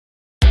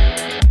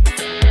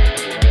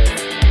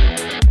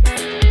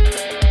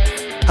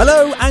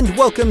Hello and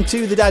welcome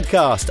to the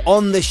DadCast.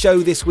 On the show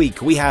this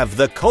week we have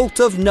the Cult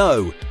of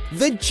No,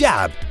 the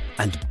Jab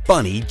and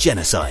Bunny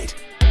Genocide.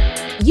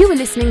 You are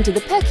listening to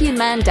the Perky and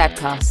Man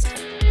DadCast.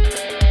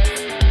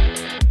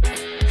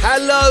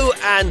 Hello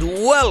and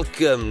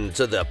welcome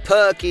to the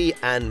Perky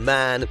and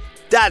Man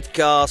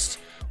DadCast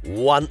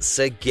once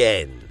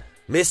again.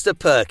 Mr.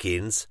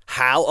 Perkins,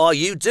 how are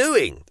you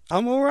doing?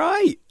 I'm all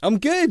right. I'm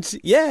good.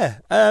 Yeah.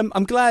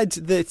 I'm glad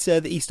that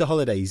the Easter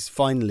holidays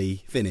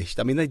finally finished.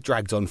 I mean, they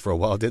dragged on for a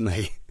while, didn't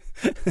they?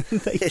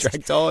 They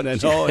dragged on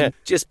and on.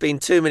 Just been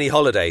too many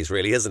holidays,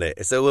 really, isn't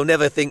it? So we'll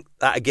never think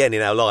that again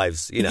in our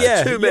lives. You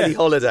know, too many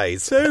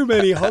holidays. Too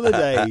many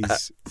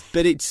holidays.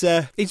 But it's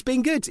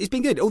been good. It's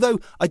been good.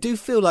 Although I do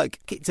feel like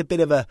it's a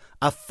bit of a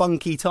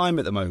funky time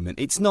at the moment.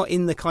 It's not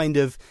in the kind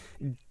of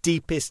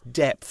deepest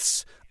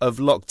depths of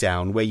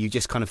lockdown where you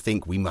just kind of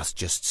think we must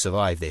just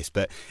survive this.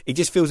 But it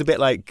just feels a bit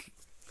like...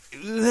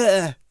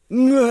 Yeah.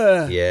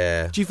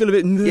 Do you feel a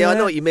bit... Yeah, I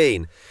know what you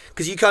mean.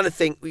 Because you kind of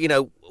think, you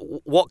know,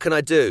 what can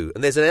I do?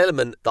 And there's an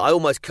element that I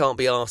almost can't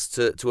be asked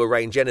to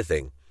arrange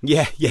anything.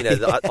 Yeah. You know,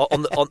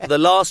 on the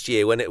last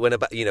year when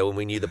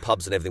we knew the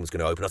pubs and everything was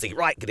going to open, I was thinking,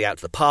 right, get out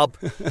to the pub,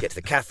 get to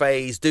the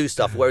cafes, do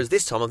stuff. Whereas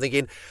this time I'm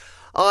thinking,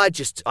 I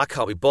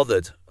can't be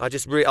bothered.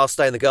 I'll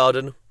stay in the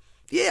garden.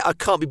 Yeah, I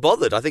can't be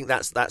bothered. I think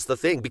that's the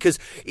thing, because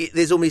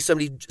there's only so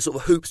many sort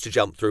of hoops to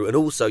jump through, and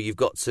also you've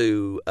got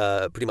to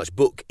pretty much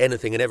book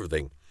anything and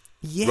everything.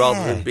 Yeah.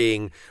 Rather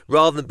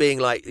than being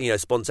like, you know,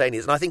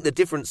 spontaneous. And I think the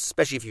difference,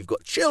 especially if you've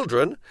got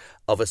children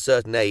of a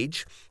certain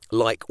age,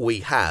 like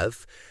we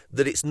have,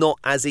 that it's not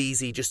as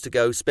easy just to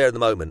go spare in the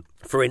moment.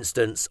 For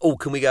instance,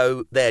 can we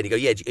go there? And you go,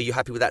 yeah, are you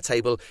happy with that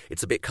table?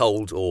 It's a bit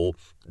cold, or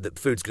the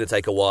food's going to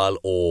take a while,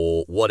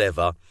 or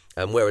whatever.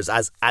 And whereas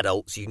as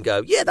adults, you can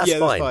go, yeah, that's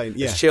fine.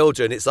 Yeah. As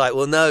children, it's like,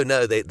 well, no,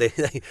 they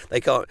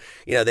can't,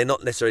 you know, they're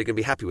not necessarily going to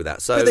be happy with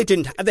that. So but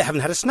they haven't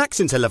had a snack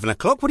since 11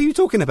 o'clock. What are you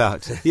talking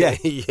about? Yeah.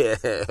 Yeah.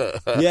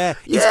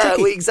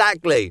 It's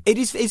exactly.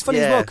 It's funny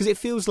as well, because it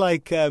feels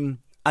like an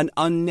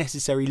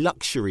unnecessary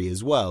luxury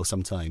as well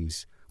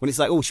sometimes. When it's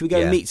like, should we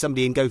go meet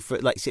somebody and go for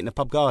sit in a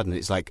pub garden?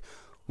 It's like,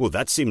 well,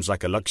 that seems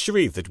like a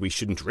luxury that we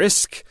shouldn't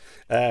risk.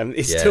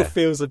 Still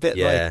feels a bit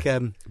like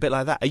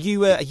that. Are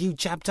you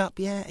jabbed up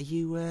yet? Are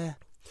you?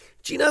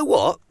 Do you know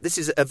what? This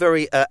is a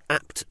very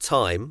apt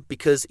time,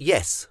 because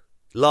yes,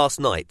 last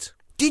night.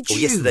 Did you?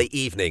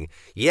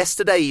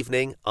 Yesterday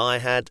evening, I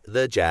had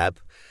the jab,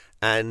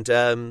 and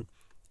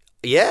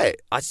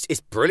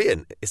it's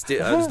brilliant.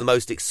 I was the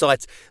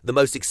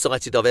most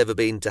excited I've ever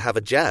been to have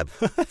a jab,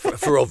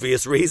 for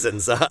obvious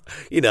reasons.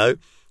 You know.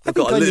 I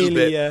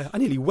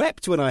nearly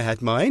wept when I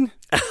had mine.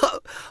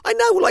 I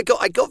know. Well,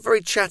 I got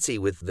very chatty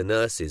with the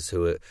nurses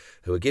who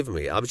were giving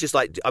me. I was just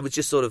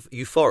sort of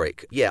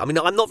euphoric. Yeah, I mean,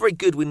 I'm not very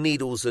good with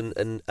needles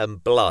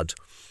and blood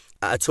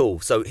at all.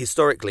 So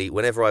historically,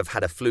 whenever I've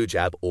had a flu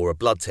jab or a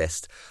blood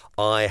test,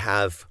 I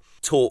have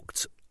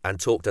talked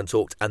and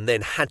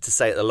then had to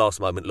say at the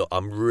last moment, look,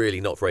 I'm really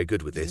not very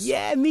good with this.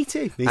 Yeah, me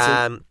too.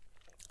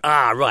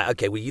 Right.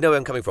 Okay. Well, you know where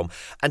I'm coming from.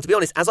 And to be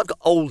honest, as I've got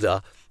older,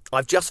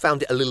 I've just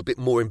found it a little bit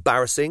more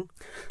embarrassing,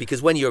 because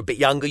when you're a bit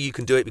younger, you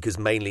can do it because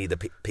mainly the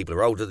people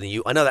are older than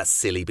you. I know that's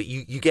silly, but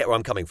you get where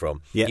I'm coming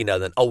from. Yeah. You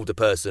know, an older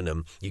person,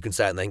 and you can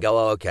say it and then go,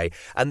 oh, okay.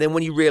 And then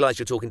when you realise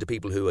you're talking to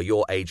people who are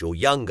your age or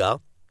younger,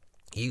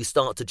 you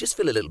start to just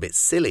feel a little bit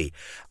silly.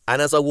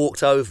 And as I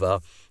walked over,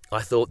 I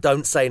thought,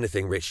 don't say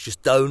anything, Rich.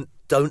 Just don't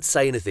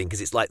say anything,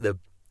 because it's like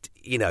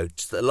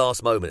just the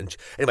last moment. And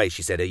anyway,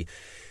 she said,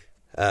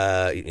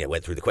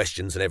 went through the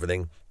questions and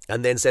everything.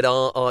 And then said,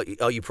 are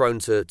you prone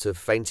to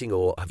fainting,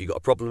 or have you got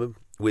a problem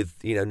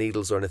with,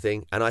 needles or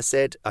anything? And I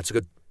said, I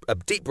took a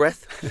deep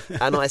breath,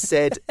 and I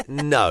said,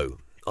 no,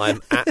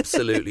 I'm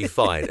absolutely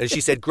fine. And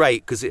she said,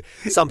 great, because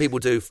some people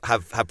do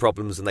have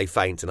problems and they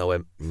faint. And I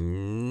went,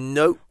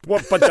 nope.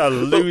 What bunch of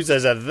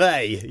losers are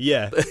they?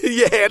 Yeah.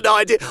 Yeah, no,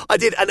 I did.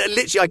 And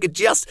literally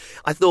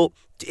I thought,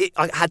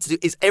 I had to do,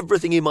 it's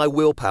everything in my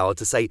willpower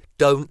to say,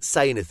 don't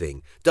say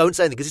anything. Don't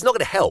say anything, because it's not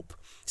going to help.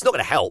 It's not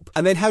going to help.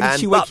 And then how did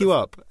she wake you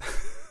up?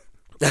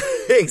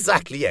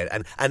 Exactly, yeah.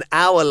 And an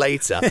hour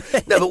later,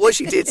 no, but what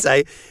she did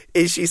say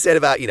is she said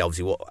about,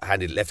 obviously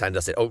left-handed,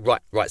 I said,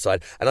 right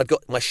side. And I'd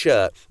got my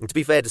shirt. And to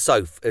be fair to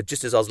Soph,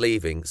 just as I was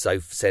leaving,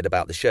 Soph said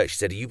about the shirt, she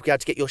said, are you able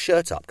to get your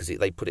shirt up? Because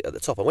they put it at the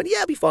top. I went,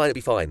 yeah, it'll be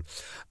fine.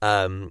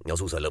 I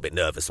was also a little bit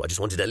nervous, so I just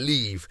wanted to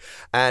leave.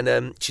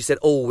 And she said,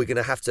 we're going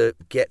to have to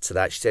get to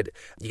that. She said,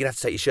 you're going to have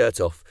to take your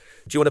shirt off.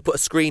 Do you want to put a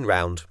screen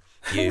round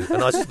you?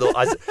 And I just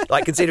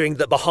thought, considering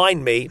that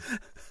behind me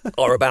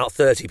are about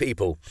 30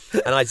 people.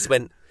 And I just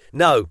went,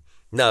 no.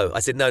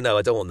 I said, no,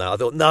 I don't want that. I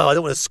thought, no, I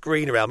don't want a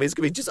screen around me. It's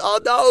going to be just,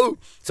 no.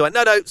 So I went,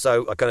 no.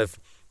 So I kind of,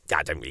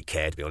 I don't really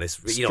care, to be honest.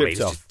 You know what I mean?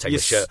 Just take my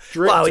shirt.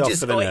 Off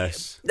for the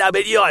nurse. No,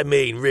 but you know what I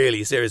mean,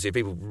 really, seriously. If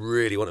people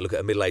really want to look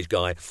at a middle-aged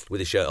guy with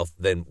his shirt off,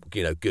 then,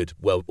 good,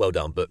 well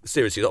done. But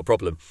seriously, not a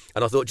problem.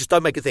 And I thought, just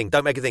don't make a thing,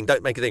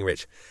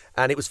 Rich.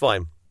 And it was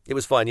fine.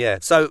 Yeah.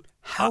 So,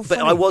 but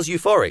I was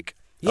euphoric.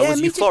 I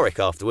was euphoric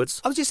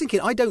afterwards. I was just thinking,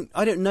 I don't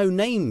know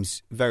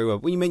names very well.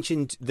 When you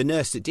mentioned the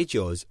nurse that did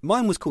yours,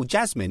 mine was called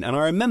Jasmine, and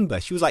I remember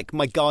she was like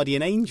my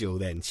guardian angel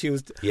then. She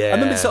was. Yeah. I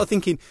remember sort of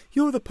thinking,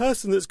 you're the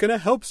person that's going to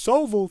help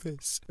solve all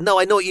this. No,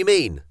 I know what you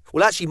mean.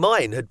 Well, actually,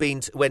 mine had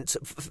been we went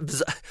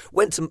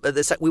to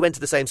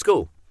the same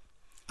school.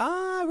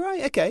 Ah,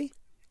 right, okay.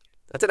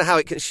 I don't know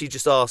how she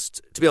just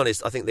asked. To be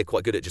honest, I think they're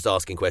quite good at just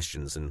asking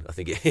questions, and I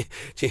think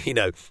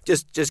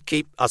just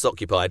keep us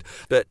occupied.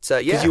 But yeah,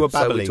 because you were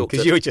babbling,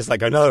 because you were just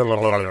like, oh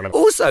no.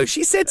 Also,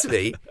 she said to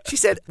me,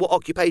 "What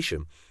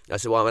occupation?" I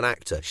said, "Well, I'm an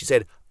actor." She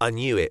said, "I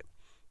knew it.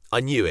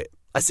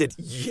 I said,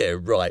 "Yeah,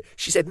 right."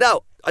 She said,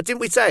 "No, didn't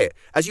we say it?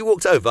 As you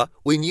walked over,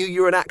 we knew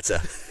you were an actor."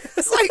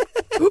 It's like,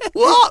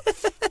 what?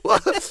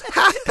 I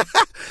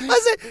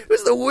said, it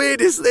was the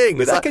weirdest thing.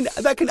 But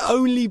that can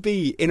only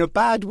be in a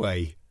bad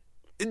way.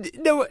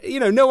 No,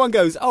 no one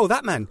goes, oh,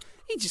 that man,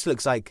 he just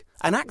looks like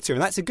an actor,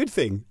 and that's a good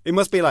thing. It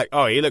must be like,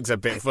 oh, he looks a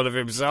bit full of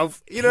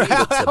himself.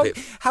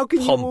 How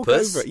can you walk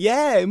over it?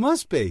 Yeah, it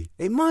must be.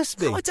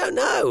 Oh, I don't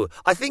know.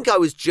 I think I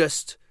was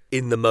just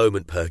in the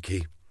moment,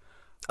 Perky.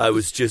 I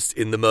was just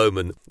in the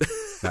moment.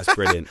 That's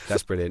brilliant.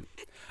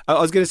 I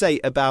was going to say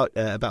about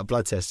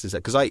blood tests,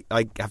 because I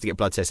have to get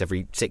blood tests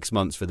every 6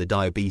 months for the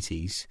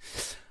diabetes.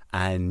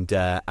 And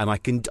I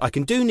can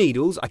do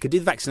needles, I can do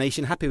the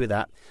vaccination, happy with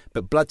that.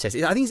 But blood tests,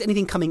 I think it's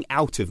anything coming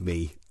out of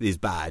me is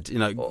bad.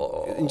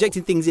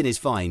 Injecting things in is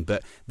fine,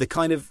 but the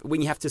kind of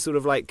when you have to sort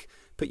of like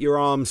put your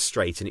arms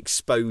straight and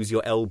expose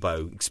your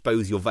elbow,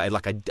 expose your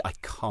like I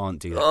can't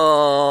do that.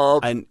 Oh.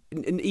 And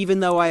even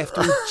though I have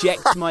to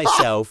inject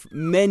myself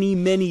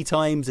many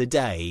times a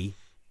day,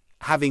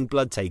 having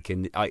blood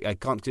taken, I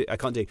can't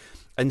do.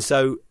 And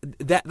so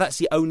that's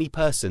the only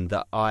person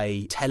that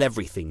I tell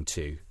everything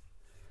to.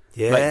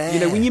 Yeah.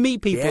 Like, when you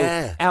meet people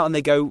out and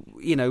they go,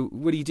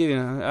 what are you doing?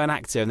 An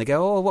actor. And they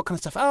go, oh, what kind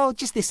of stuff? Oh,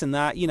 just this and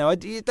that. I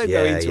don't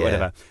go into it,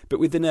 whatever. But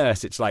with the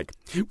nurse, it's like,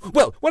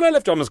 well, when I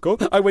left drama school,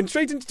 I went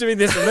straight into doing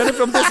this, and then I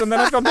filmed this, and then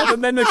I filmed that,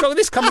 and then I've got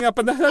this coming up,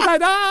 and then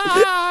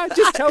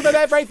just tell them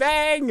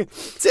everything.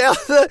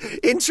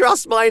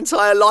 Entrust my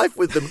entire life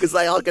with them because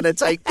they are going to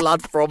take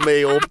blood from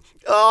me or...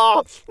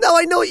 Oh, no,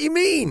 I know what you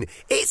mean.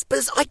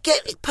 I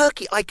get it,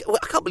 Perky. I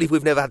can't believe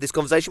we've never had this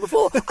conversation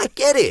before. I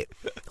get it.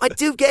 I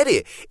do get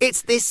it.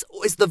 It's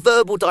the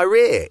verbal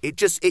diarrhea. It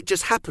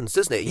just happens,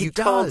 doesn't it? You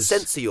can't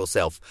censor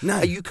yourself.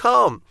 No. You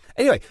can't.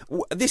 Anyway,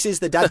 this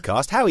is the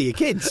DadCast. How are your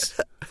kids?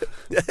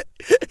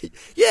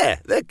 Yeah,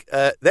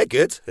 they're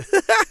good.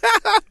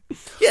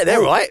 Yeah,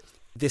 they're right.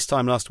 This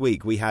time last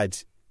week, we had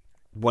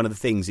one of the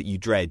things that you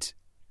dread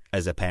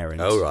as a parent.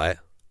 Oh, right.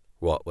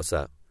 What's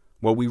that?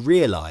 Well, we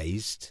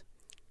realised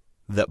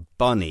that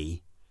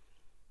Bunny,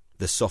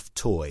 the soft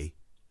toy,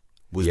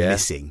 was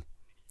missing.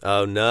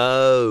 Oh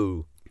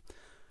no!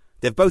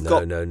 They've both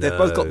got They've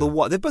both got the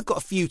one. They've both got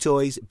a few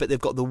toys, but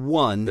they've got the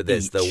one. But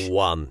there's each. the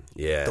one.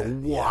 Yeah,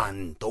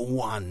 the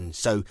one.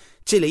 So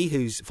Chili,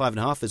 who's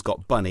 5.5, has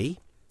got Bunny,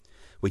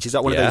 which is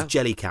like one of those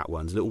jelly cat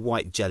ones, a little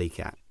white jelly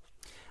cat.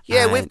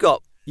 Yeah, and we've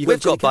got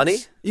Bunny.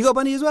 You got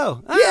Bunny as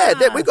well.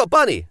 Yeah, we've got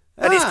Bunny,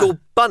 and it's called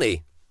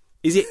Bunny.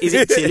 Is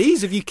it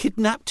Chili's? Have you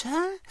kidnapped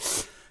her?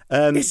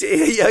 Yeah.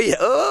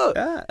 Oh.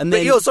 Yeah. And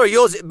then,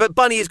 yours. But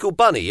Bunny is called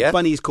Bunny, yeah?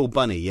 Bunny is called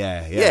Bunny,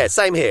 yeah. Yeah,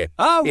 same here.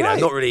 Oh, right.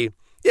 Not really.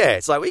 Yeah,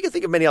 it's like, you can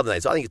think of many other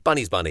names. I think it's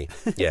Bunny's Bunny.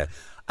 Yeah.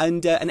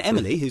 And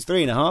Emily, who's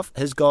 3.5,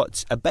 has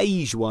got a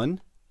beige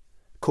one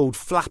called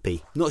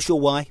Flappy. Not sure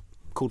why.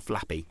 Called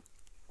Flappy.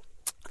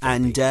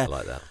 And I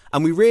like that.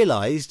 And we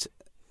realised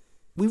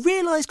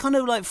kind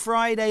of like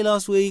Friday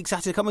last week,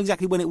 Saturday, I can't remember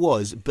exactly when it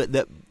was, but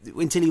that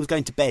until he was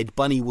going to bed,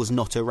 Bunny was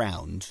not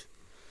around.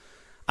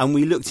 And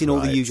we looked in all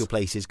the usual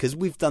places, because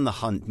we've done the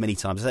hunt many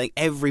times. I think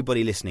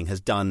everybody listening has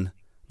done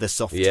the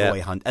soft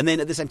toy hunt. And then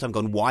at the same time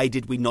gone, why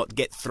did we not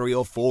get 3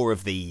 or 4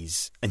 of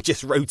these and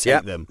just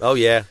rotate them? Oh,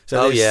 yeah.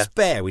 So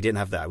spare. We didn't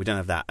have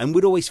that. And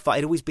we'd always fight.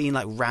 It'd always be in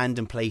like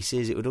random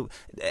places.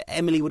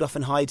 Emily would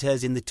often hide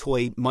hers in the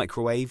toy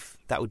microwave.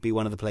 That would be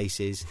one of the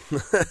places.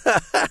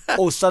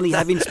 Or suddenly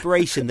have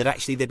inspiration that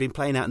actually they'd been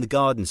playing out in the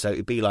garden. So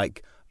it'd be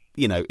like,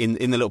 in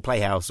the little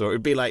playhouse, or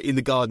it'd be like in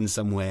the garden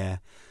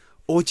somewhere.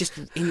 Or just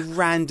in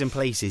random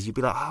places, you'd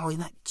be like, oh, in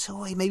that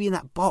toy, maybe in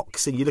that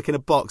box. And you look in a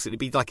box, it'd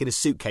be like in a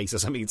suitcase or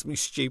something. It's something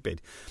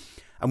stupid.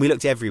 And we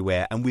looked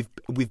everywhere, and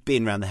we've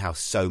been around the house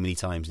so many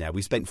times now.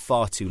 We've spent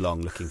far too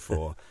long looking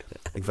for...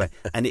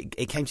 and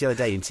it came to the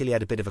other day, and Tilly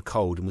had a bit of a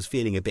cold and was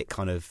feeling a bit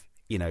kind of,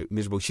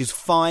 miserable. She was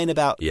fine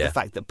about the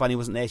fact that Bunny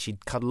wasn't there.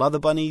 She'd cuddle other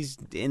bunnies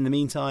in the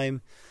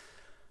meantime.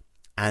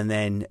 And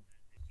then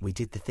we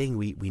did the thing.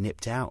 We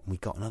nipped out, and we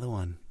got another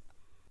one.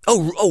 Oh,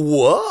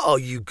 what? Oh,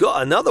 you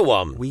got another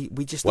one. We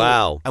just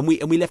wow. And we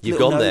left. You've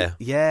gone note. there.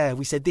 Yeah,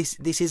 we said this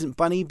isn't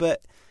Bunny,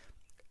 but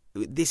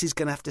this is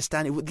going to have to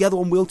stand. The other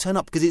one will turn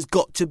up because it's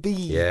got to be.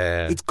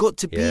 Yeah, it's got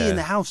to be in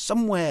the house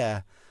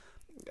somewhere.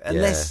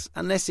 unless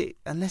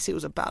it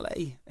was a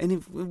ballet, and in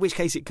which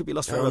case it could be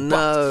lost forever.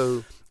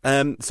 Oh,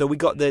 no. So we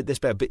got the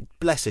spare, but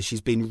bless her,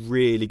 she's been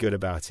really good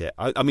about it.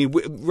 I mean,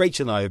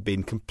 Rachel and I have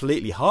been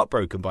completely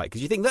heartbroken by it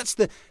because you think that's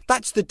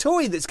the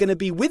toy that's going to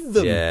be with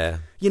them. Yeah.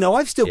 You know,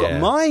 I've still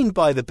got mine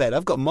by the bed.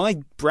 I've got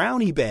my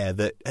brownie bear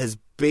that has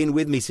been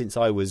with me since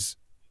I was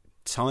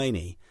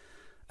tiny,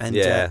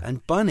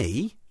 and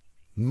Bunny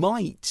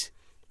might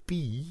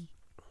be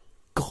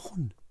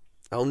gone.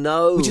 Oh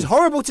no! Which is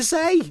horrible to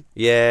say.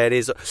 Yeah, it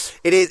is.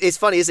 It's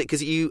funny, isn't it?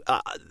 Because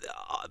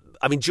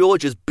I mean,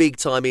 Georgia's big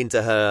time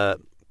into her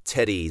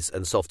teddies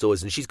and soft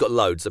toys, and she's got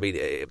loads. I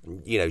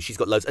mean, she's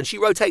got loads, and she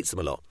rotates them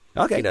a lot.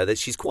 Okay, you know that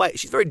she's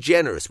very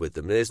generous with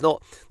them. There's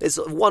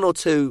one or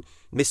two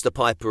Mr.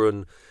 Piper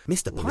and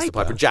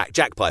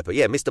Jack Piper.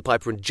 Yeah, Mr.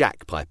 Piper and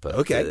Jack Piper.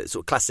 Okay,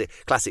 sort of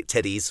classic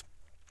teddies,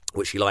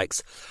 which she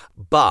likes.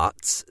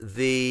 But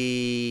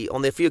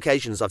on the few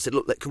occasions I've said,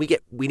 look,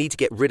 we need to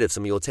get rid of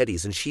some of your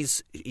teddies, and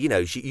she's,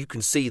 you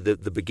can see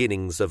the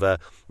beginnings of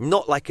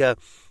not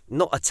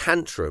a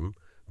tantrum,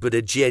 but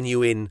a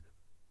genuine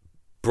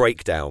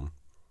breakdown.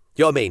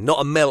 You know what I mean? Not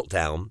a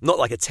meltdown, not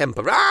like a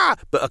temper,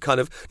 but a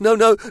kind of no,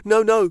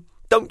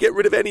 don't get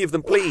rid of any of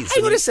them, please.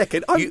 Hang on a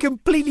second, I'm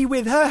completely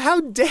with her. How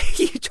dare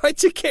you try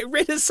to get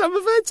rid of some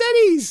of her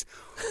teddies?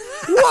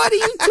 What are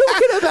you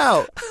talking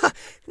about?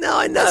 No,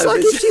 I know. It's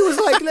like if she was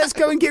like, let's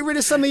go and get rid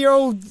of some of your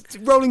old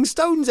Rolling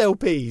Stones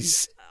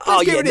LPs.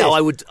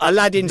 I would.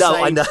 Aladdin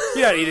saying, I know.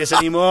 You don't need this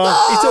anymore.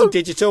 It's all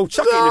digital.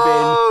 Chuck it in the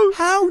bin.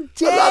 How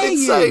dare Aladdin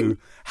you? saying,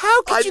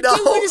 How could you get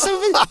rid of some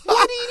of it?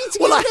 Why do you need to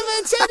get rid of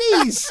her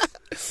teddies?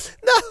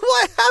 No,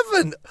 I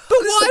haven't. But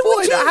why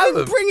would you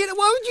even bring it?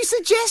 Why would you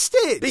suggest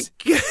it?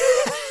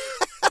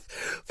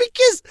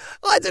 Because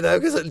I don't know.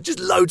 Because just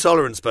low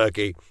tolerance,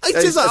 Perky.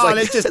 It's just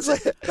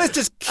let's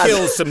just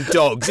kill some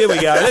dogs. Here we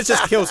go. Let's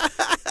just kill.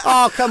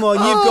 Oh, come on!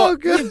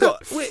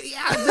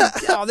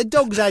 The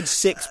dogs had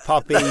 6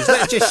 puppies.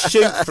 Let's just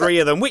shoot 3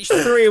 of them. Which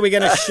 3 are we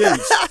going to shoot?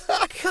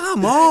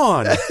 Come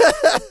on!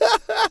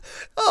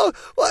 Oh,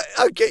 what?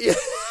 Okay. Yeah.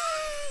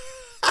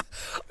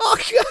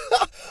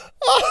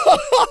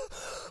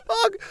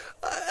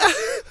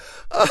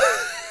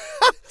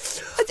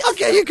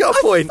 Okay, you got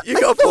a point. You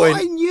got a point.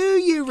 I knew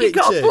you, Richard.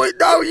 You got a point.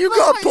 No, you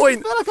got a point.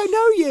 I feel like I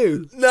know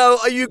you. No,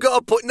 you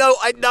got a point. No,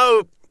 I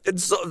know. And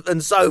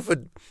Soph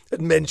had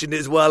mentioned it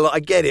as well. I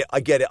get it.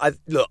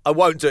 Look, I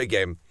won't do it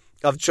again.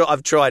 I've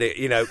tried it.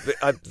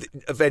 But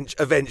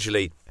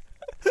eventually.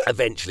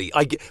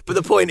 But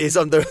the point is,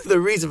 the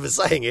reason for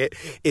saying it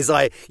is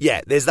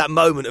there's that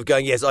moment of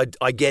going, yes,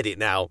 I get it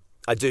now.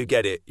 I do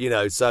get it,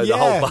 so the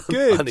whole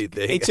funny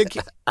thing.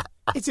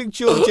 It took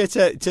Georgia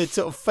to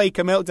sort of fake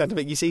a meltdown to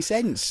make you see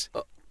sense.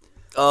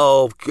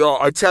 Oh, God.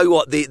 I tell you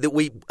what,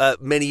 we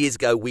many years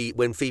ago,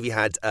 when Phoebe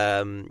had...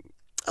 the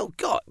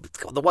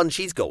one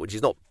she's got, which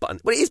is not Bunny.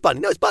 Well, it is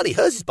Bunny. No, it's Bunny.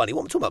 Hers is Bunny.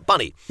 What am I talking about?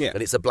 Bunny. Yeah.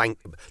 And it's but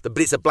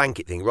it's a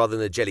blanket thing rather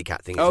than a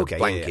Jellycat thing. It's a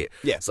blanket.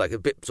 Yeah. It's like a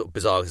bit sort of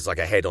bizarre. It's like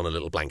a head on a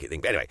little blanket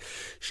thing. But anyway,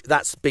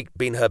 that's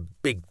been her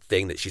big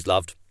thing that she's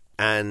loved.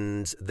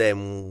 And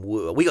then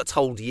we got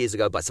told years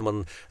ago by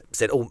someone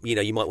said,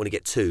 you might want to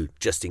get 2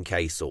 just in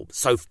case. Or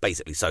Soph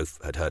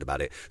had heard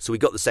about it. So we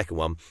got the second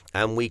one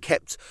and we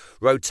kept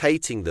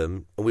rotating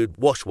them and we'd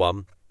wash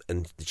one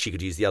and she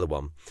could use the other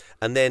one.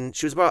 And then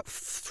she was about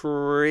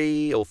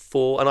 3 or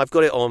 4 and I've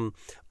got it on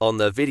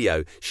the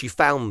video. She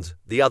found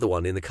the other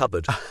one in the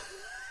cupboard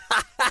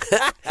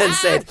and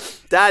said,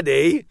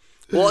 Daddy,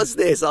 what's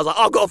this? I was like,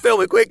 I've got to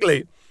film it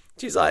quickly.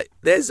 She's like,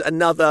 there's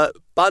another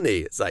bunny.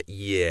 It's like,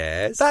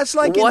 yes. That's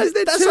like in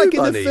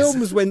the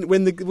films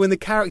when the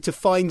character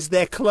finds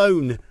their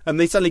clone and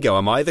they suddenly go,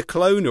 am I the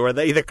clone or are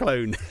they the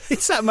clone?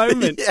 It's that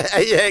moment.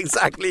 yeah,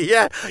 exactly.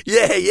 Yeah,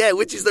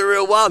 which is the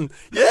real one.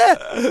 Yeah,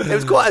 it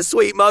was quite a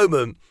sweet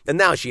moment. And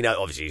now she knows,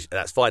 obviously,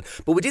 that's fine.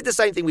 But we did the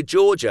same thing with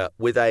Georgia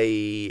with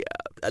a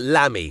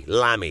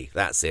Lammy.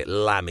 That's it,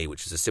 Lammy,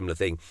 which is a similar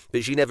thing.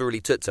 But she never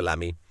really took to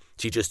Lammy.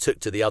 She just took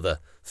to the other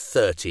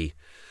 30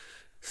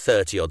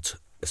 odd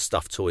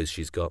stuffed toys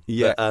she's got.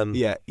 Yeah.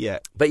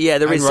 But yeah,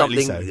 there is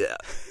something. So.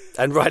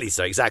 And rightly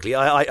so, exactly.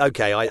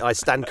 I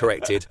stand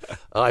corrected.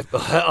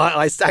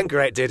 I stand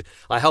corrected.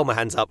 I hold my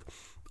hands up.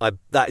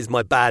 That is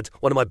one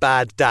of my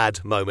bad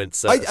dad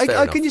moments.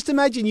 I can just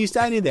imagine you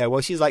standing there while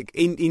she's like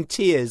in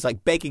tears,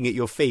 like begging at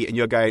your feet, and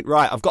you're going,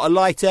 right, I've got a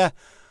lighter,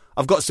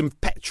 I've got some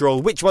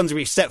petrol. Which ones do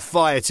we set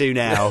fire to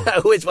now?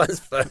 Which one's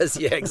first?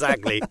 Yeah,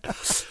 exactly.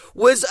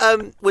 Was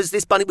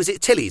this bunny? Was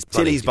it Tilly's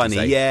bunny? Tilly's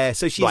bunny, yeah.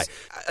 So she's right.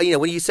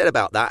 When you said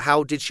about that,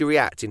 how did she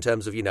react in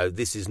terms of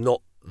this is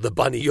not the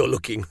bunny you're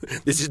looking?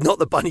 This is not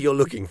the bunny you're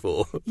looking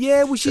for.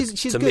 Yeah, well, she's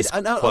good.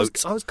 And I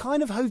was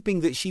kind of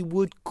hoping that she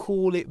would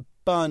call it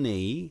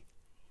Bunny,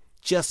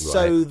 just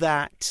so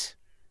that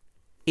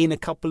in a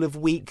couple of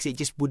weeks it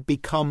just would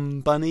become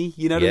Bunny.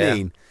 You know what I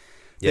mean?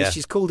 Yeah. But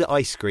she's called it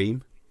Ice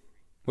Cream.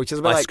 Which is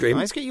about ice cream.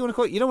 Ice cream. You don't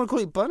want to call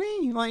it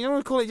Bunny? You don't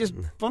want to call it just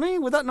Bunny?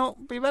 Would that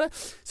not be better?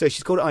 So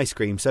she's called it Ice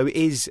Cream. So it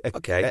is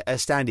a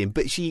stand-in,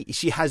 but she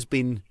has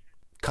been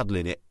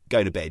cuddling it,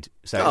 going to bed.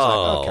 So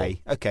it's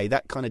like, okay,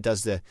 that kind of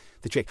does the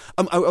trick.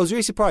 I was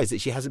really surprised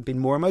that she hasn't been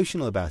more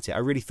emotional about it. I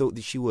really thought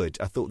that she would.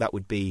 I thought that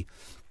would be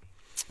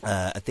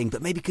a thing,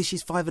 but maybe because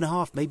she's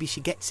 5.5, maybe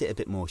she gets it a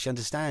bit more. She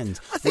understands.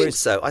 I think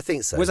so.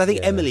 Whereas I think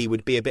Emily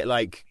would be a bit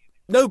like,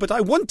 no, but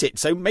I want it,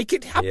 so make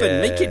it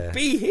happen, make it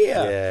be here.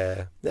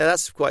 Yeah,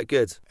 that's quite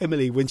good.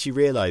 Emily, when she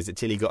realised that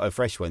Tilly got her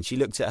fresh one, she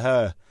looked at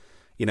her,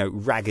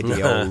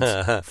 raggedy old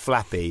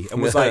Flappy,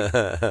 and was like,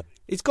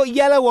 "It's got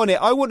yellow on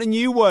it. I want a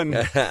new one."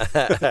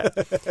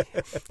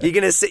 You're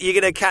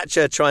gonna catch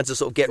her trying to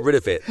sort of get rid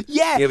of it.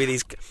 Yeah, there'll be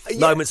these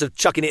moments of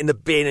chucking it in the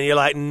bin, and you're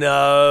like,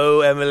 "No,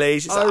 Emily."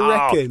 She's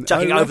chucking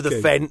it over the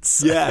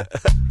fence. Yeah.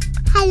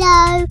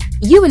 Hello.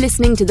 You are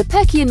listening to the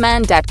Perky and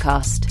Man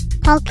Dadcast.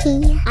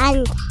 Perky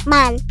and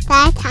Man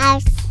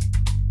Dadcast.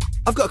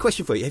 I've got a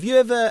question for you. Have you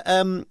ever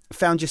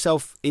found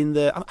yourself in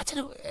I don't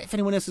know if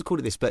anyone else has called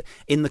it this, but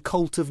in the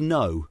cult of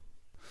no?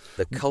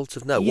 The cult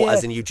of no? Yeah. What,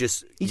 as in you're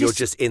just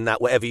in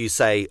that, whatever you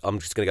say, I'm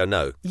just going to go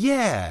no?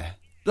 Yeah.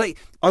 Like,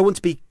 I want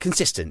to be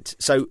consistent,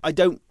 so I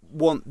don't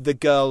want the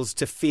girls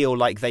to feel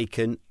like they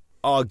can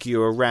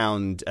argue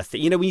around a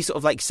thing. When you sort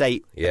of like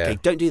say, okay,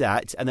 don't do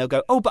that, and they'll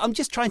go, oh, but I'm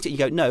just trying to. You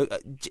go, no,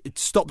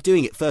 stop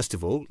doing it first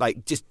of all.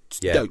 Like, just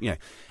don't,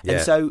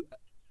 And so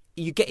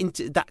you get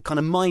into that kind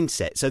of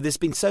mindset. So there's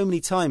been so many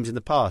times in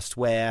the past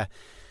where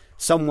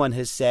someone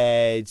has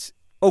said,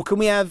 oh, can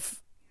we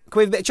have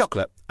a bit of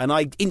chocolate? And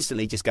I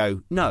instantly just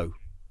go, no.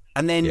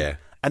 And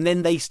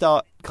then they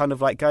start kind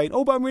of like going,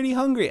 oh, but I'm really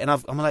hungry. And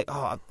I'm like,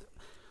 oh,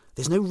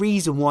 there's no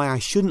reason why I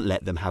shouldn't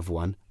let them have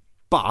one.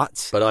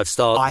 But I have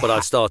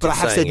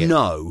said it.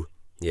 no.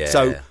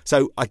 Yeah.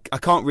 So I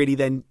can't really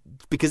then,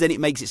 because then it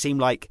makes it seem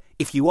like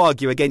if you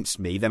argue against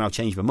me, then I'll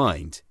change my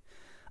mind.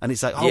 And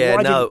it's like,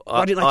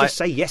 why didn't I just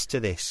say yes to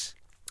this?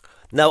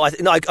 No,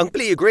 I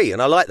completely agree,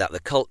 and I like that, the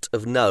cult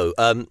of no.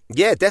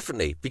 Yeah,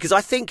 definitely, because I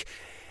think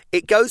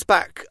it goes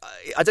back.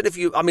 I don't know if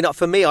you. I mean,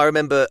 for me, I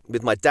remember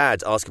with my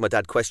dad asking my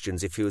dad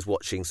questions if he was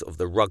watching sort of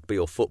the rugby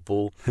or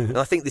football, and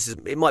I think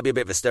it might be a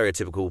bit of a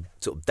stereotypical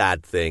sort of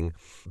dad thing,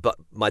 but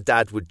my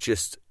dad would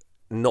just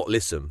not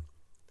listen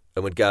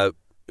and would go,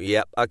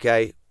 "Yep,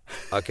 okay."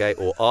 Okay,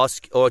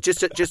 or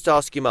just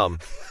ask your mum.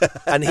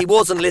 And he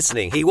wasn't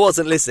listening.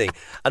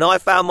 And I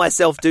found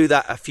myself do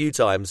that a few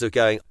times of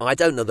going, I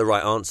don't know the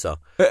right answer.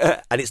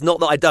 And it's not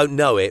that I don't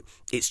know it.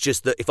 It's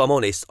just that if I'm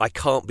honest, I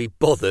can't be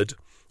bothered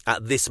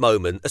at this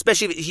moment,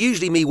 especially if it's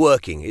usually me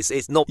working.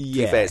 It's not, to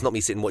be fair, it's not me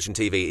sitting watching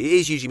TV. It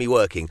is usually me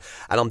working,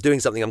 and I'm doing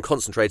something, I'm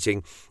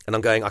concentrating, and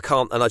I'm going, I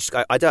can't, and I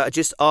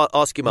just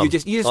ask your mum.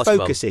 You're just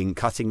focusing,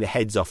 cutting the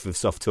heads off of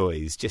soft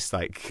toys, just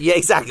like... Yeah,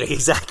 exactly.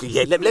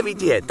 Yeah, let me,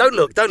 don't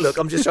look,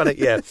 I'm just trying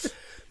to,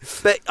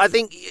 But I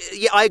think,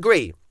 I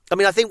agree. I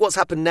mean, I think what's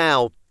happened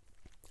now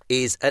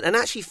is, and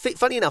actually,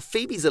 funny enough,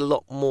 Phoebe's a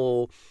lot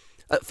more...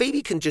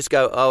 Phoebe can just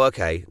go, oh,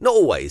 okay. Not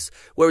always.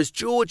 Whereas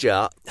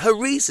Georgia, her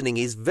reasoning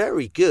is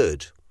very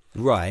good.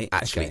 Right.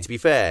 Actually, to be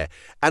fair.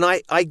 And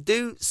I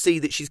do see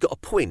that she's got a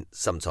point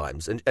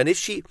sometimes. And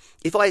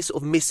if I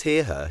sort of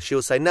mishear her,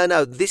 she'll say,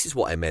 no, this is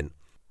what I meant.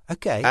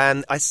 Okay.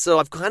 And so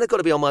I've kind of got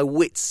to be on my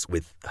wits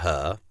with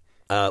her.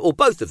 Or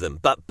both of them,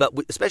 but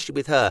especially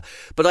with her.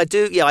 But I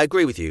do, I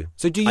agree with you.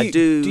 So do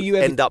you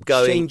ever end up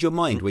going, change your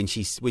mind when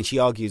she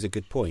argues a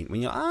good point?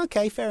 When you're,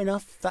 okay, fair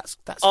enough, that's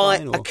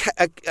fine. Or...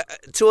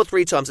 2 or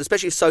 3 times,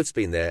 especially if Soph's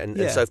been there, and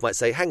Soph might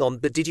say, hang on,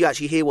 but did you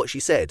actually hear what she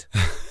said?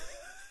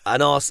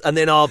 And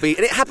then I'll be,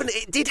 and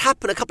it did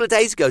happen a couple of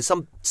days ago,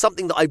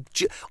 something that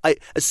I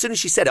as soon as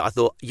she said it, I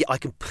thought,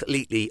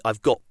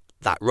 I've got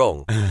that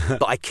wrong.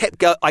 But I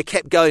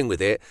kept going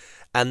with it,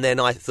 and then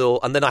I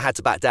had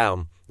to back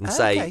down. And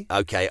say,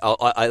 okay.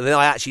 And then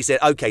I actually said,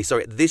 okay,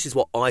 sorry, this is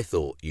what I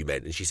thought you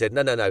meant. And she said,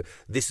 no,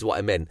 this is what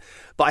I meant.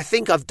 But I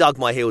think I've dug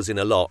my heels in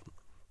a lot.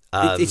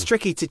 It's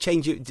tricky to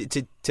change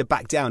it, to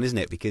back down, isn't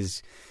it?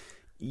 Because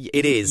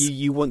it is.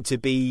 You want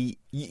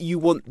you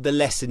want the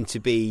lesson to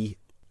be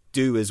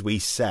do as we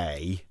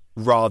say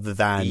rather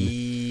than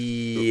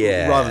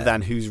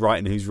who's right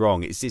and who's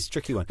wrong. It's a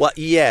tricky one. Well,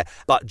 yeah,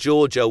 but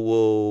Georgia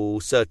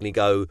will certainly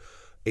go,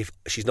 if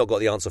she's not got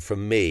the answer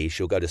from me,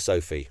 she'll go to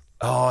Sophie.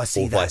 Oh, I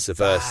see. Or vice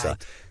versa.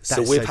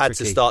 So we've had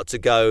to start to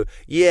go,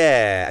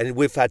 and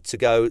we've had to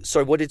go.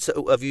 Sorry,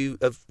 have you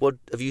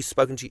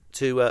spoken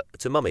to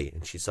Mummy?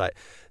 And she's like,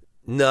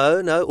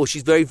 no. Or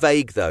she's very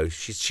vague though.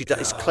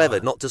 It's clever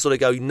not to sort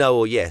of go no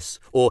or yes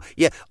or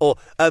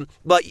I'll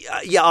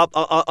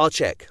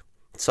check.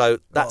 So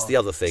that's the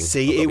other thing.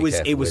 See,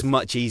 it was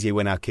much easier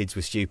when our kids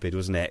were stupid,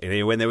 wasn't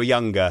it? When they were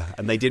younger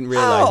and they didn't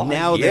realise.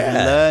 Now they've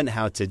learned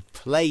how to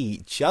play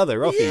each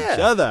other off each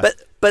other.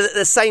 But at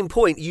the same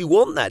point, you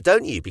want that,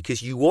 don't you?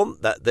 Because you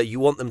want that you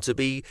want them to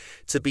be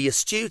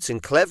astute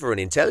and clever and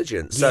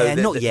intelligent. So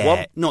not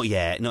yet. No.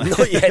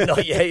 Just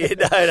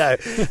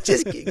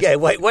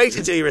wait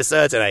until you're a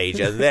certain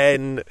age, and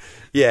then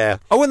I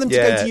want them to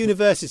go to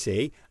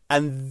university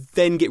and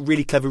then get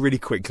really clever really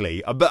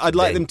quickly. But I'd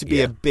like them to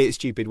be a bit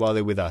stupid while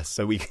they're with us,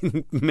 so we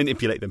can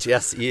manipulate them.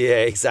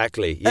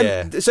 Exactly.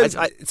 Yeah.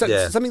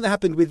 Something that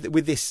happened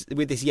with this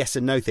yes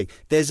and no thing.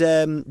 There's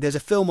a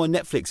film on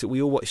Netflix that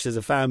we all watched as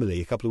a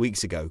family a couple of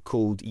weeks ago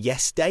called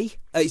Yes Day.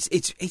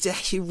 It's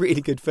actually a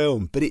really good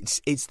film, but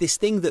it's this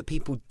thing that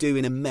people do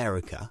in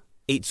America.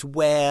 It's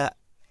where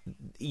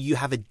you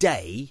have a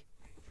day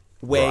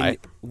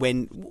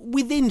when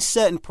within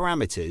certain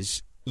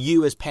parameters,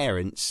 you as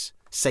parents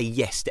say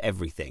yes to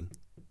everything.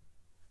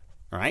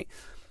 Right?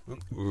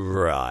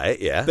 Right,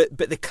 yeah.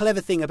 But the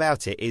clever thing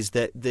about it is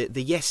that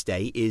the yes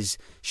day is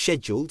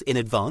scheduled in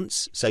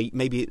advance, so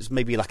maybe it's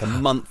like a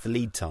month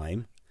lead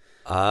time.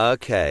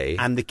 Okay.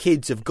 And the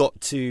kids have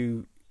got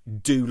to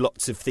do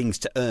lots of things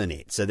to earn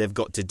it. So they've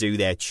got to do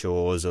their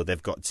chores, or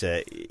they've got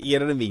to, you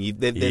know what I mean?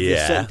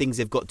 There's certain things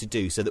they've got to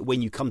do so that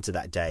when you come to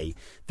that day,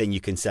 then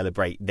you can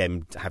celebrate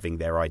them having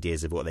their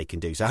ideas of what they can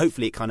do. So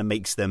hopefully it kind of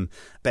makes them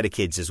better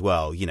kids as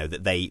well, you know,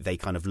 that they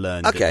kind of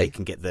learn that they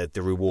can get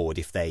the reward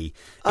if they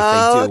do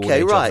all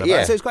their jobs.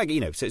 Yeah. So it's quite,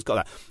 you know, so it's got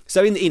that.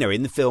 So in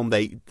the film,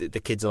 the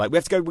kids are like,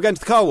 we're going to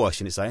the car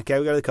wash, and it's like, okay,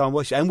 we go to the car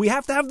wash, and we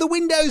have to have the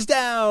windows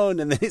down,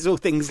 and then it's all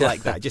things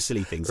like that, just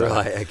silly things.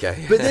 Right,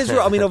 okay. But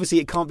obviously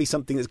it can't be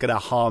something that's going to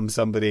harm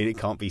somebody, and it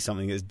can't be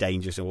something that's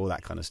dangerous and all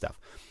that kind of stuff.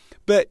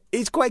 But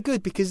it's quite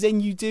good because then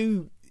you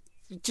do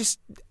just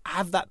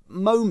have that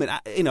moment.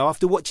 You know,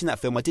 after watching that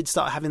film, I did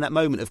start having that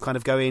moment of kind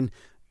of going,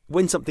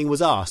 when something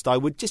was asked, I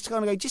would just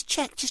kind of go, just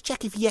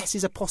check if yes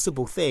is a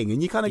possible thing.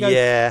 And you kind of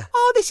go,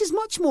 oh, this is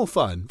much more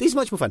fun.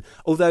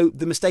 Although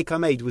the mistake I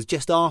made was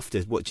just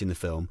after watching the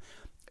film,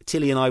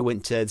 Tilly and I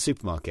went to the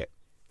supermarket.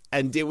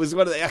 And it was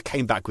I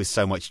came back with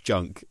so much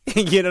junk.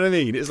 You know what I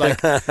mean? It's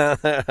like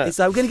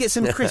we're going to get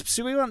some crisps.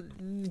 Do you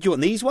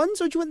want these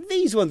ones or do you want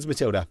these ones,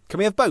 Matilda? Can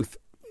we have both?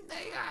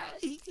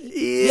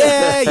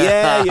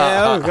 Yeah.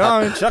 Oh, go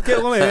on, chuck it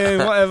all in,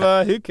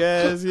 whatever. Who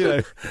cares? You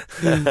know.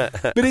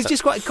 But it's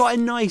just quite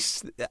a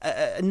nice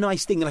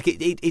thing. Like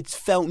it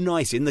felt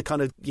nice in the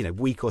kind of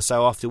week or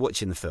so after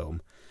watching the film.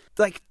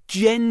 Like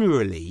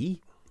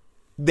generally,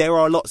 there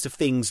are lots of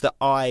things that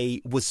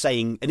I was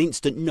saying an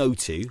instant no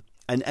to.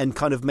 And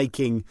kind of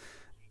making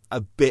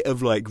a bit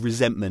of like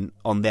resentment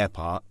on their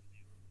part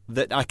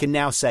that I can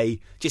now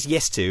say just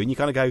yes to, and you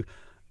kind of go, at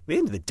the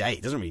end of the day,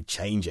 it doesn't really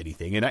change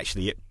anything, and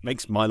actually it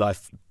makes my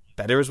life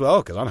better as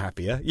well because I'm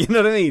happier. You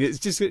know what I mean? It's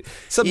just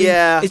something.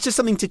 Yeah. It's just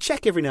something to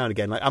check every now and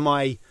again. Like, am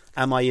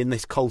I in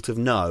this cult of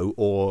no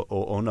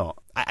or not?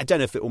 I don't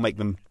know if it will make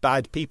them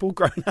bad people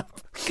growing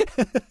up.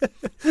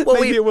 Well,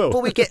 maybe it will.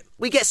 Well,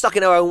 we get stuck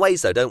in our own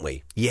ways though, don't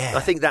we? Yeah. I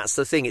think that's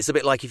the thing. It's a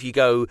bit like if you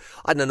go,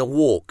 I don't know, a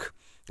walk.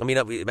 I mean,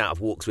 the amount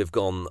of walks we've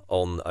gone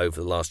on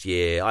over the last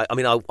year.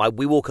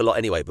 We walk a lot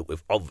anyway, but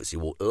we've obviously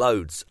walked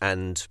loads.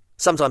 And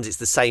sometimes it's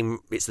the same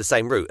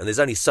route. And there's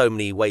only so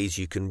many ways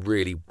you can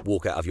really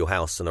walk out of your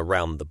house and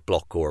around the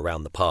block or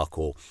around the park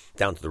or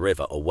down to the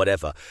river or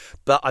whatever.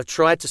 But I've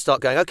tried to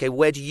start going, okay,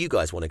 where do you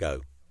guys want to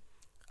go?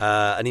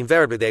 And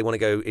invariably they want to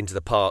go into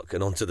the park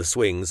and onto the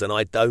swings, and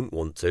I don't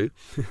want to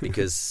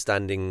because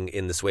standing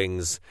in the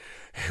swings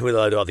with a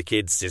load of other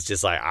kids is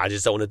just like, I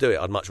just don't want to do it.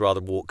 I'd much rather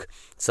walk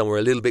somewhere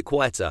a little bit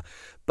quieter.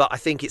 But I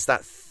think it's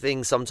that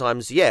thing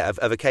sometimes,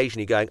 of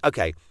occasionally going,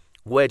 okay,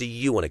 where do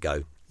you want to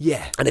go?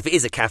 Yeah. And if it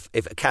is a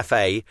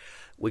cafe,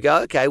 we go,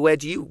 okay, where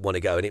do you want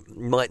to go? And it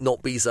might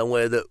not be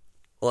somewhere that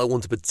I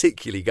want to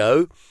particularly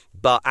go,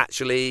 but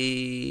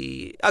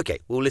actually, okay,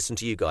 we'll listen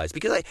to you guys.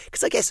 Because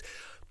I guess,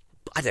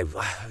 I don't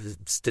know,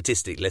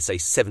 statistically, let's say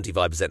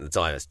 75% of the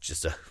time, it's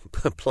just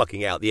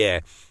plucking out the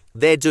air.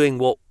 They're doing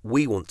what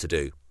we want to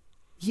do.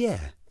 Yeah.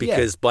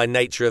 Because by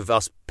nature of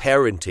us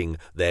parenting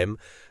them,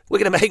 we're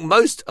going to make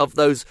most of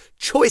those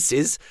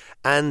choices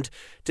and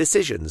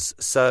decisions.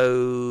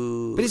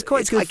 So, but it's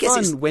quite good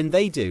fun when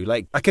they do.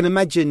 Like, I can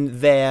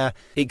imagine their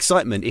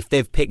excitement if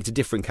they've picked a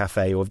different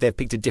cafe or if they've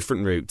picked a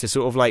different route to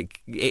sort of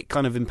like, it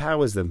kind of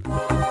empowers them.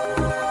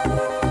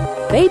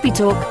 Baby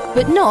talk,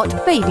 but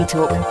not baby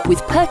talk,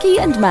 with Perky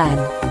and Man.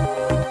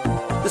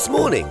 This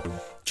morning,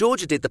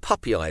 Georgia did the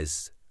puppy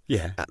eyes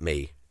at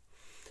me.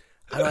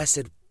 And I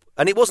said,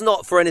 and it was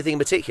not for anything in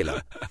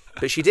particular,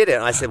 but she did it.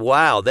 And I said,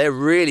 wow, they're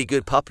really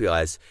good puppy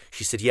eyes.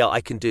 She said, yeah,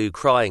 I can do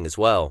crying as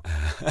well.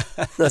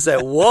 I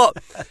said, what?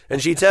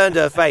 And she turned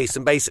her face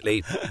and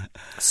basically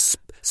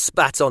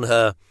spat on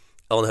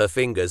her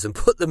fingers and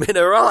put them in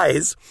her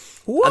eyes.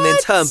 What? And then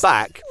turned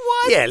back.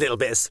 What? Yeah, a little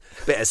bit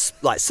of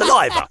like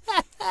saliva.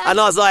 And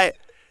I was like,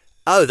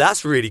 oh,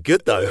 that's really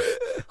good though.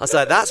 I was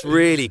like, that's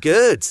really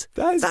good.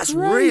 That's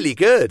really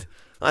good.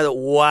 I thought,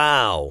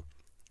 wow.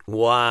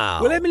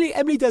 Well,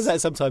 Emily does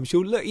that sometimes.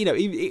 She'll look,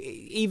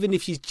 even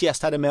if she's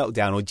just had a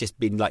meltdown or just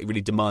been like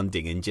really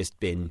demanding and just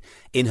been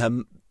in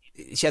her.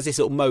 She has this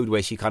little mode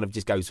where she kind of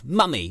just goes,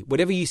 "Mummy,"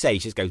 whatever you say, she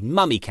just goes,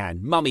 "Mummy can,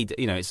 Mummy."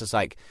 It's just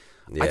like,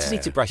 I just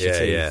need to brush your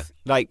teeth. Yeah.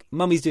 Like,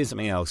 Mummy's doing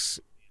something else.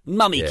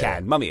 Mummy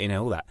can, Mummy,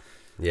 all that.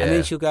 Yeah. And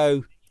then she'll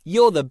go,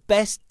 "You're the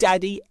best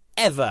daddy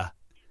ever."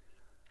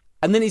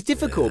 And then it's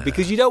difficult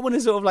because you don't want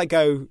to sort of like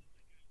go.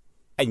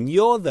 and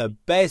you're the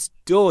best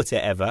daughter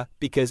ever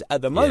because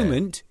at the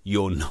moment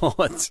you're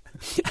not.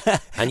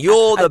 And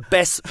you're the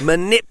best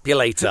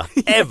manipulator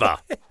ever.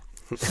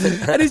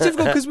 And it's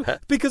difficult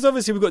because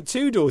obviously we've got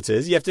 2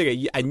 daughters. You have to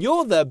go, and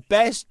you're the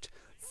best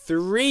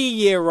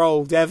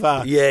 3-year-old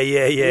ever. Yeah,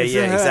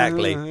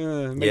 exactly.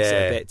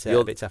 Makes it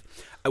a bit tough.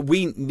 I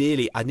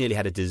nearly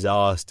had a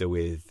disaster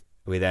with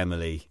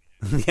Emily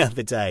the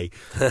other day.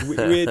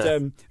 We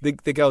had,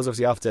 the girls,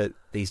 obviously, after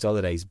the Easter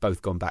holidays,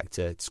 both gone back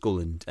to school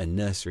and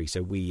nursery.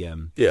 So we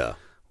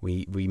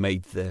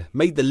made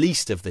the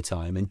least of the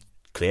time and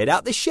cleared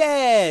out the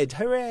shed.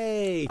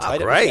 Hooray!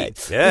 Tied up the shed,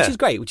 yeah. Which is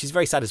great, which is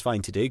very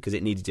satisfying to do because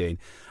it needed doing.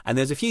 And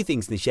there's a few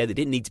things in the shed that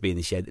didn't need to be in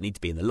the shed that need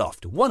to be in the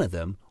loft. One of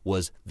them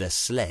was the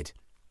sled.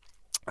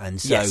 And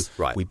so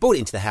we brought it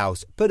into the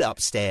house, put it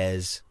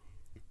upstairs,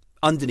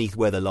 underneath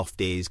where the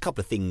loft is, a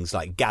couple of things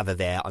like gather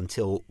there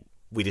until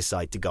we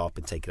decide to go up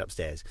and take it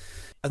upstairs.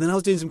 And then I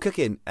was doing some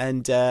cooking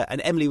and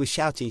Emily was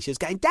shouting. She was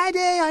going, "Daddy,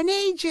 I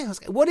need you." I was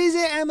going, "What is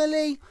it,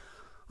 Emily?"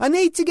 "I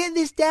need to get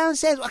this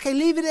downstairs." "Okay,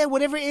 leave it there,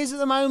 whatever it is at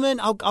the moment.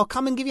 I'll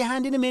come and give you a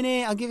hand in a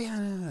minute. I'll give you a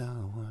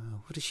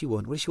hand. What does she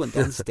want? What does she want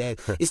downstairs?"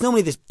 It's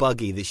normally this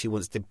buggy that she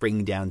wants to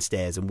bring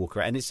downstairs and walk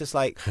around. And it's just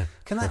like,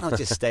 can that not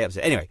just stay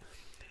upstairs? Anyway,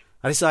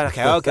 I decided,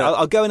 okay,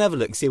 I'll go and have a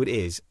look, see what it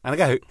is. And I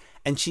go,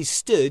 and she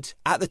stood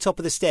at the top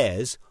of the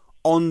stairs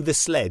on the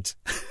sled.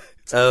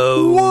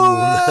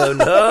 Oh,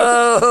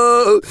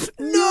 no!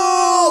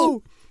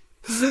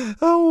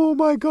 Oh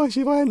my gosh!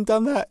 If I hadn't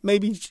done that,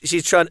 maybe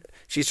she's trying to.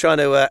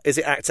 Is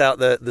it act out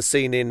the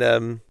scene in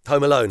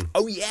Home Alone?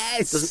 Oh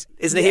yes!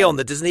 Doesn't he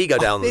go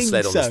down the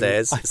sled on the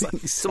stairs?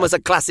 It's almost a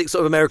classic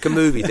sort of American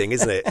movie thing,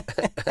 isn't it?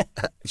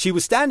 She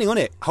was standing on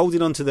it,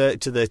 holding on to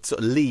the sort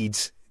of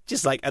leads,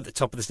 just like at the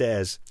top of the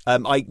stairs.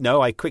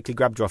 I quickly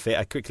grabbed her off it.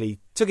 I quickly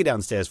took it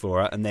downstairs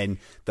for her, and then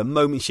the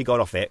moment she got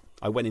off it,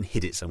 I went and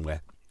hid it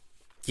somewhere.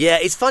 Yeah,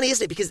 it's funny,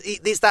 isn't it? Because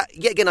there's that.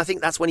 Yet again, I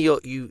think that's when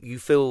you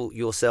feel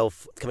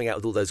yourself coming out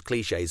with all those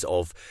cliches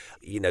of,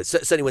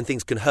 certainly when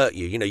things can hurt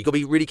you. You've got to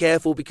be really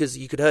careful because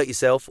you could hurt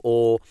yourself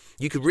or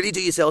you could really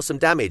do yourself some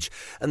damage.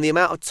 And the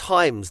amount of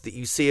times that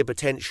you see a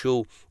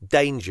potential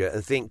danger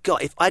and think,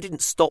 God, if I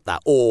didn't stop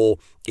that, or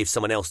if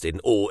someone else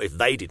didn't, or if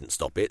they didn't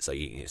stop it, so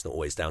it's not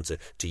always down to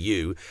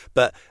you.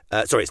 But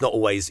it's not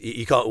always.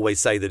 You can't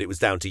always say that it was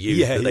down to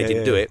you that they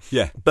didn't do it.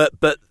 Yeah. But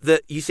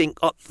that you think,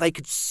 oh, they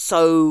could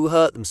like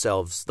hurt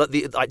themselves.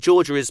 Like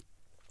Georgia is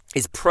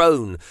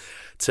prone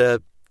to,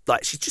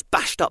 like, she's just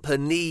bashed up her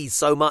knees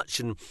so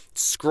much and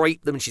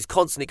scraped them, and she's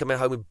constantly coming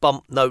home with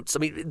bump notes. I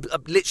mean,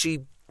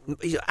 literally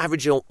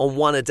averaging on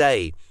one a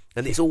day,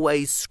 and it's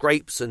always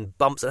scrapes and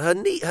bumps,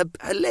 and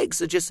her legs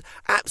are just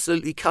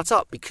absolutely cut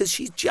up because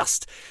she's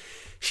just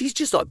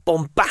like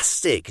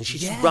bombastic, and she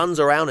just runs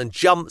around and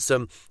jumps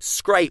and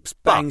scrapes,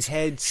 bangs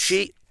heads.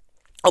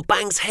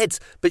 Bangs heads,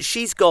 but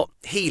she's got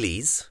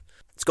Heelys.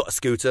 It's got a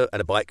scooter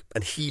and a bike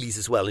and Heelys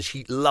as well, and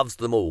she loves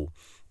them all.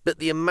 But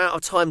the amount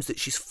of times that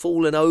she's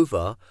fallen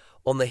over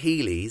on the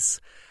Heelys,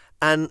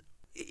 and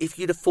if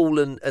you'd have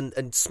fallen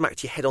and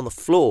smacked your head on the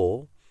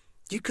floor,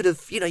 you could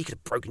have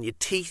broken your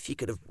teeth. You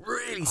could have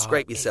really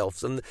scraped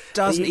yourself. And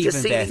doesn't you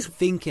even bear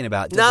thinking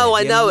about. No,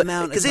 I know,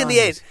 because in the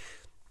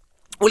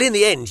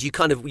end, you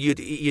kind of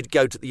you'd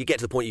get to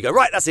the point you go,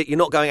 right, that's it. You're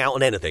not going out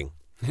on anything.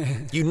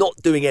 You're not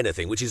doing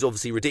anything, which is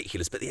obviously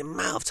ridiculous. But the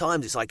amount of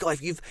times it's like, God,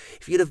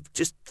 if you'd have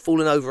just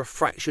fallen over a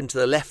fraction to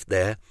the left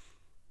there,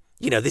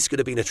 this could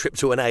have been a trip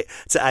to A&E.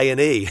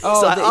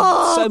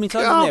 So many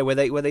times in there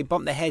where they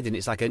bump their head and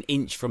it's like an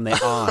inch from their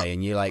eye,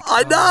 and you're like,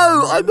 I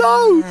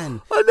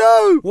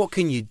know. What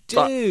can you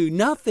do?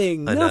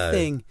 Nothing.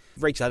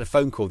 Rachel had a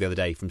phone call the other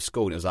day from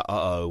school, and it was like,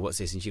 what's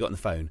this? And she got on the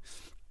phone.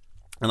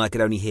 And I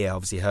could only hear,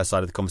 obviously, her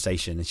side of the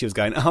conversation. And she was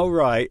going, "Oh,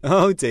 right.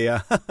 Oh,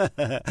 dear.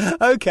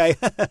 Okay."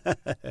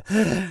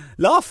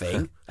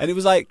 Laughing. And it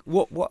was like,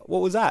 what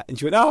was that? And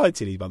she went, "Oh,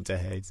 Tilly bumped her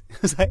head." I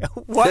was like,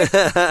 what?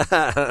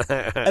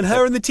 And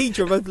her and the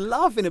teacher were both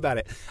laughing about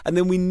it. And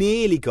then we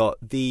nearly got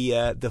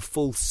the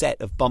full set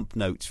of bump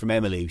notes from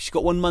Emily. She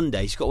got one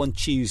Monday. She got one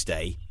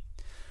Tuesday.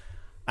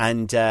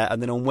 And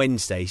then on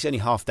Wednesday, she's only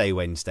half day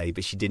Wednesday,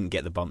 but she didn't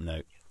get the bump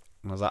note.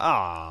 And I was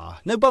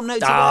like, no bump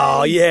notes.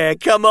 Oh, yeah,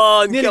 come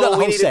on. We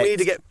need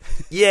to get.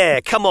 Yeah,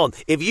 come on.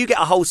 If you get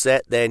a whole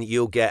set, then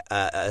you'll get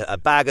a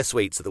bag of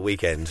sweets at the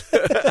weekend.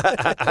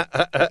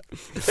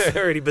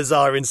 Really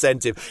bizarre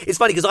incentive. It's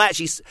funny because I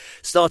actually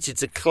started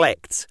to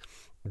collect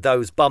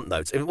those bump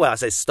notes. Well, I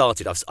say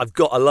started. I've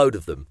got a load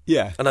of them.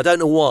 Yeah. And I don't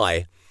know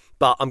why,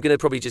 but I'm going to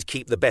probably just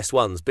keep the best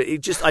ones. But it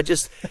just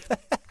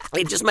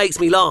makes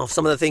me laugh,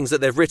 some of the things that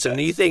they've written.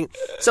 And you think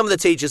some of the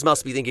teachers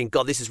must be thinking,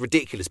 God, this is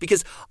ridiculous.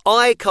 Because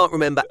I can't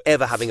remember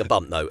ever having a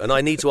bump note. And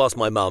I need to ask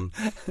my mum.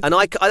 And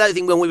I don't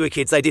think when we were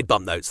kids they did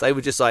bump notes. They were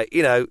just like,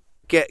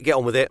 get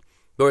on with it.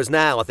 Whereas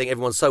now I think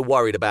everyone's so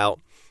worried about,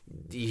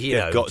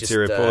 They've got to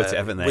report it,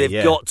 haven't they?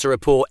 They've got to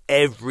report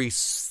every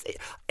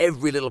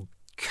little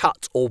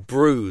cut or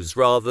bruise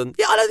rather than...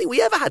 Yeah, I don't think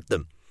we ever had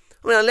them.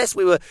 I mean, unless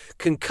we were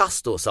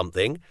concussed or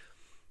something...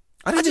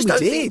 I don't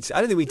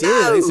think we did.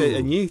 No. It's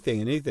a new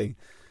thing.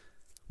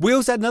 We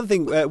also had another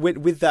thing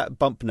with that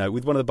bump note,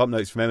 with one of the bump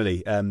notes from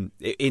Emily.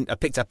 You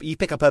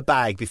pick up her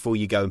bag before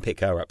you go and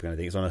pick her up, kind of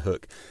thing. It's on a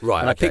hook. Right,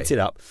 and okay. I picked it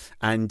up,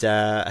 and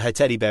her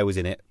teddy bear was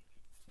in it.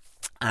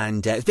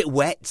 And it was a bit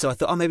wet, so I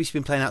thought, maybe she's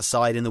been playing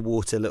outside in the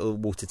water, little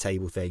water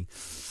table thing.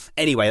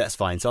 Anyway, that's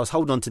fine. So I was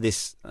holding on to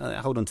this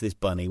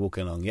bunny,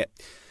 walking along. Yep.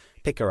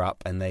 Pick her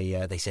up, and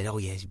they said, "Oh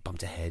yeah, she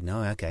bumped her head."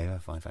 No, okay,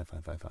 fine.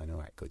 All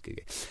right, good. And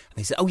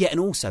they said, "Oh yeah," and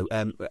also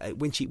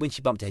when she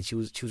bumped her head, she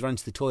was running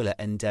to the toilet,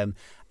 and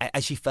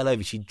as she fell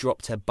over, she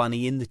dropped her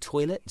bunny in the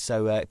toilet,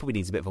 so it probably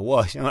needs a bit of a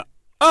wash. I'm like,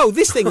 "Oh,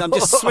 this thing I'm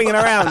just swinging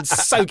around,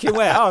 soaking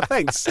wet. Oh,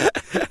 thanks.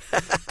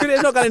 Could it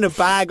have not gone in a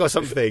bag or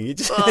something? You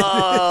just, just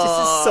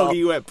a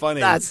soggy wet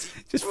bunny. That's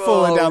just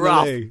falling down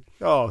rough. the loo.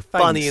 Oh,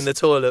 thanks. Bunny in the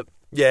toilet.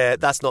 Yeah,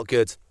 that's not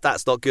good.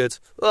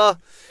 Well,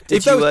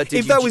 if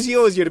that was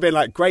yours, you'd have been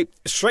like, great,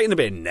 straight in the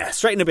bin.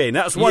 That's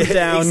one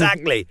down.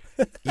 Exactly.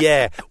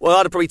 Yeah. Well,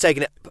 I'd have probably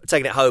taken it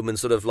home and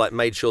sort of like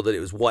made sure that it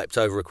was wiped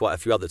over quite a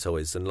few other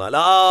toys and like,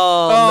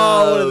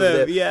 no, one of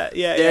them. Yeah.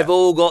 They've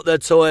all got the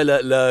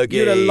toilet lurgy.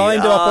 You'd have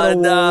lined up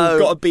on a wall,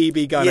 got a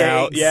BB gun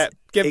out.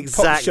 Give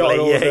exactly. Pop shot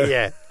order.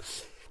 Yeah.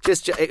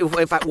 Just,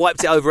 in fact,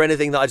 wiped it over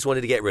anything that I just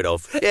wanted to get rid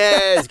of.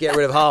 Yes, get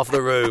rid of half the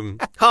room.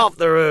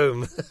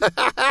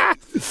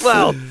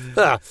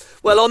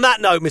 Well, on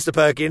that note, Mr.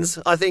 Perkins,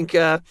 I think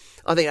that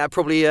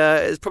probably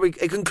it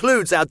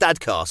concludes our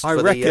DadCast. I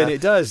reckon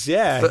it does.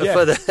 Yeah.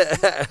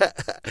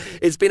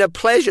 It's been a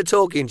pleasure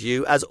talking to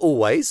you as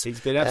always. It's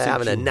been absolutely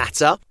having a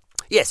natter.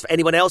 Yes, for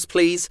anyone else,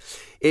 please,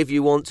 if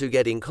you want to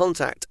get in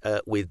contact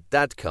with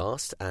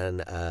DadCast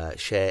and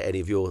share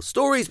any of your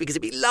stories, because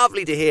it'd be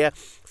lovely to hear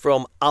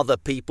from other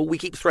people. We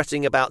keep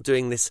threatening about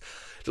doing this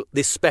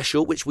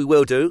special, which we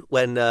will do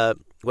when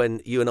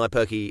you and I,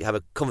 Perky, have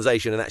a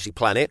conversation and actually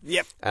plan it.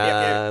 Yep.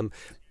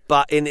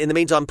 But in the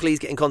meantime, please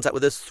get in contact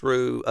with us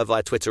through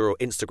via Twitter or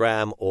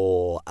Instagram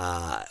or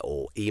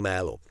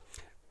email or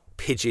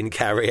pigeon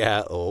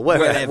carrier or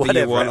whatever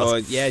you want, else. Or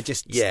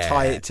just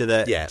tie it to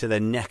the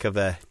neck of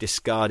a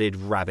discarded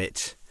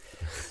rabbit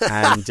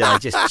and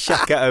just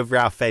chuck it over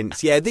our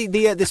fence. Yeah,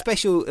 the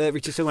special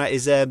Richard's talking about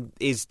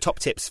is top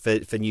tips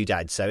for new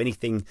dads. So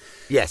anything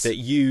that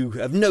you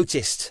have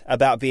noticed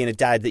about being a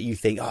dad that you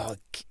think,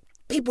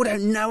 people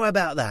don't know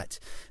about that,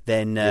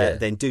 then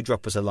do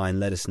drop us a line,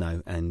 let us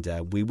know, and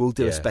we will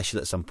do a special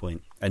at some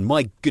point. And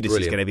my goodness,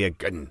 it's going to be a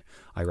good one,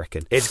 I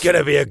reckon. It's going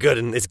to be a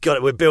good one.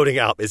 We're building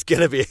up. It's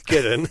going to be a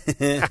good one.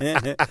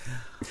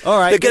 All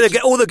right. They're going to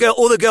get all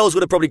the girls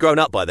would have probably grown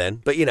up by then,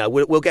 but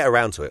we'll get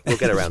around to it.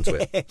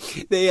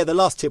 The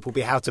last tip will be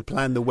how to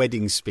plan the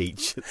wedding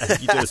speech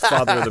you do as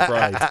father of the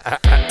bride.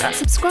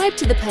 Subscribe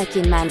to the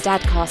Perky and Man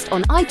Dadcast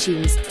on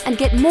iTunes and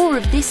get more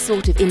of this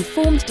sort of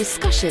informed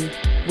discussion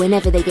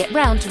whenever they get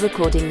round to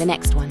recording the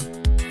next one.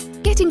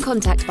 Get in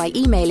contact by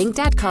emailing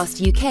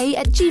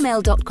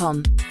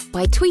dadcastuk@gmail.com,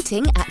 by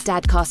tweeting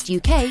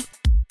 @dadcastuk,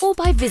 or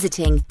by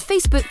visiting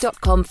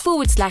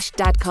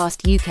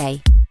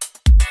facebook.com/dadcastuk.